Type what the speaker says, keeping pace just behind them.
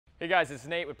Hey guys, it's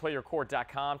Nate with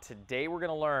PlayYourCourt.com. Today we're going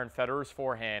to learn Federer's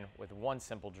forehand with one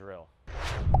simple drill.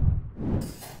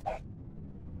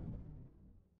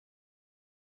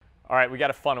 All right, we got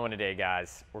a fun one today,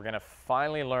 guys. We're going to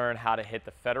finally learn how to hit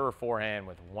the Federer forehand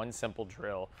with one simple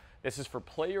drill. This is for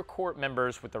Play Your Court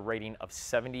members with a rating of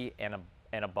 70 and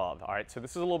above. All right, so this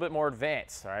is a little bit more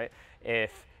advanced. All right,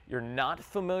 if you're not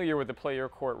familiar with the Play Your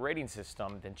Court rating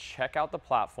system, then check out the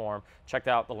platform, check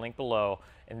out the link below,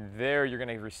 and there you're going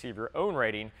to receive your own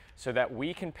rating so that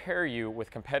we can pair you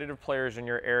with competitive players in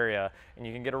your area and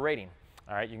you can get a rating.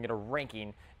 All right, you can get a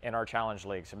ranking in our challenge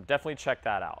league, so definitely check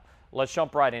that out. Let's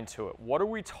jump right into it. What are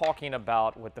we talking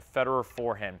about with the Federer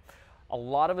forehand? A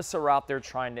lot of us are out there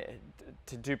trying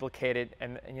to duplicate it,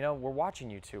 and you know, we're watching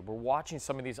YouTube, we're watching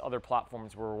some of these other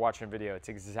platforms where we're watching video. It's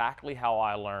exactly how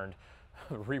I learned,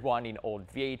 rewinding old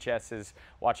VHSs,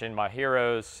 watching my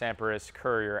heroes, Sampras,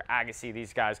 Courier, Agassi,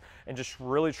 these guys, and just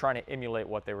really trying to emulate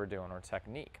what they were doing or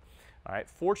technique. All right,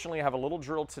 fortunately, I have a little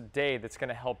drill today that's going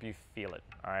to help you feel it.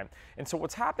 All right, and so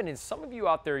what's happened is some of you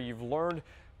out there, you've learned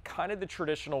kind of the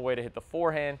traditional way to hit the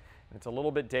forehand, and it's a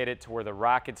little bit dated to where the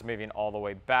racket's moving all the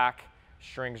way back,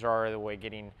 strings are the way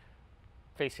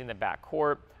facing the back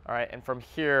court. All right, and from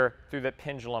here through that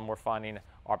pendulum, we're finding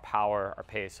our power, our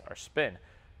pace, our spin.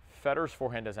 Federer's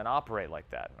forehand doesn't operate like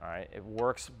that. All right, it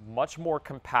works much more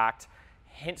compact,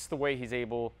 hence the way he's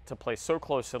able to play so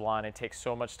close to the line and take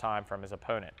so much time from his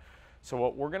opponent. So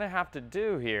what we're going to have to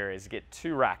do here is get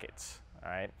two rackets. All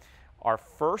right, our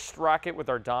first racket with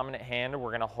our dominant hand,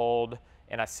 we're going to hold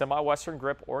in a semi-western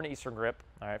grip or an eastern grip.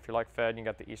 All right, if you're like Fed, you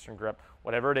got the eastern grip,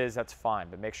 whatever it is, that's fine,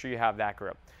 but make sure you have that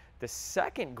grip. The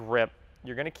second grip,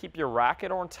 you're going to keep your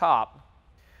racket on top,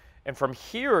 and from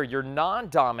here, your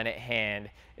non-dominant hand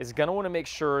is going to want to make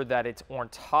sure that it's on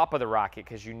top of the racket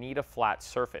because you need a flat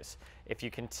surface. If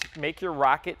you can make your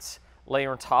rackets lay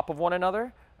on top of one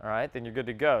another, all right, then you're good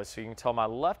to go. So you can tell my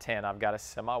left hand, I've got a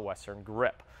semi-western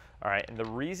grip. All right, and the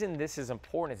reason this is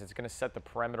important is it's going to set the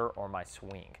perimeter or my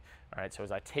swing. All right, so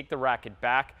as I take the racket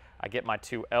back, I get my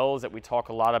two L's that we talk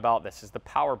a lot about. This is the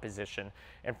power position.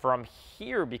 And from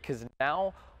here, because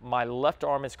now my left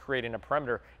arm is creating a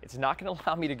perimeter, it's not going to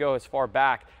allow me to go as far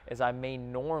back as I may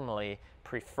normally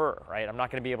prefer, right? I'm not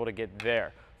going to be able to get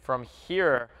there. From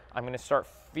here, I'm going to start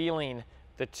feeling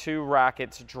the two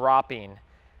rackets dropping.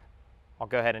 I'll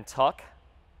go ahead and tuck,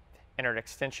 enter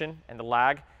extension and the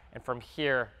lag, and from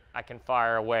here, I can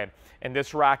fire away. And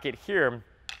this racket here,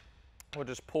 we'll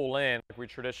just pull in like we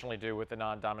traditionally do with the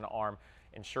non-dominant arm,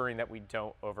 ensuring that we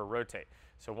don't over-rotate.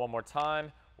 So one more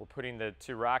time, we're putting the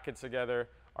two rackets together,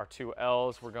 our two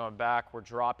L's, we're going back, we're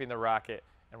dropping the racket,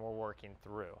 and we're working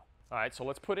through. All right, so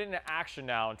let's put it into action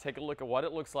now and take a look at what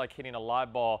it looks like hitting a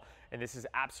live ball, and this is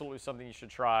absolutely something you should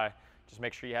try. Just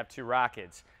make sure you have two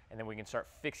rackets, and then we can start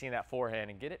fixing that forehand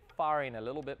and get it firing a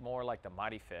little bit more like the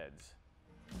mighty Feds.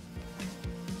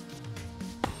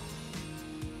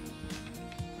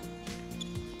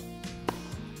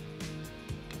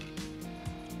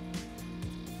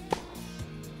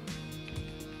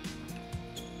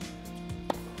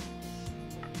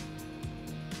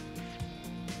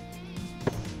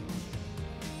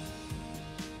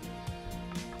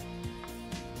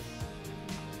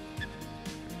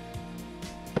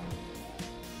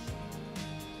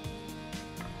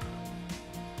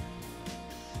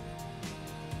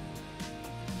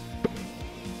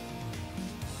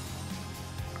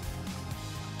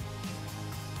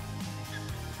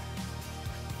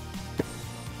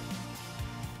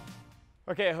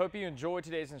 Okay, I hope you enjoyed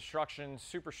today's instructions.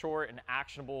 Super short and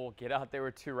actionable. Get out there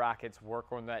with two rackets,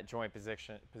 work on that joint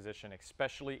position,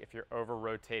 especially if you're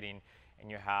over-rotating and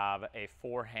you have a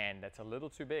forehand that's a little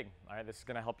too big. All right, this is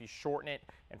going to help you shorten it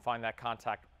and find that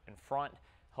contact in front,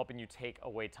 helping you take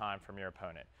away time from your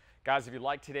opponent. Guys, if you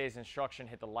liked today's instruction,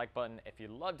 hit the like button. If you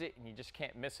loved it and you just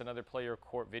can't miss another Play Your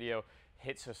Court video,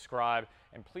 hit subscribe.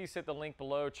 And please hit the link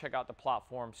below. Check out the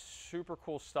platform. Super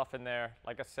cool stuff in there.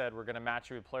 Like I said, we're going to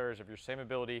match you with players of your same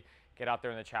ability. Get out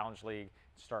there in the Challenge League.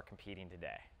 Start competing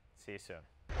today. See you soon.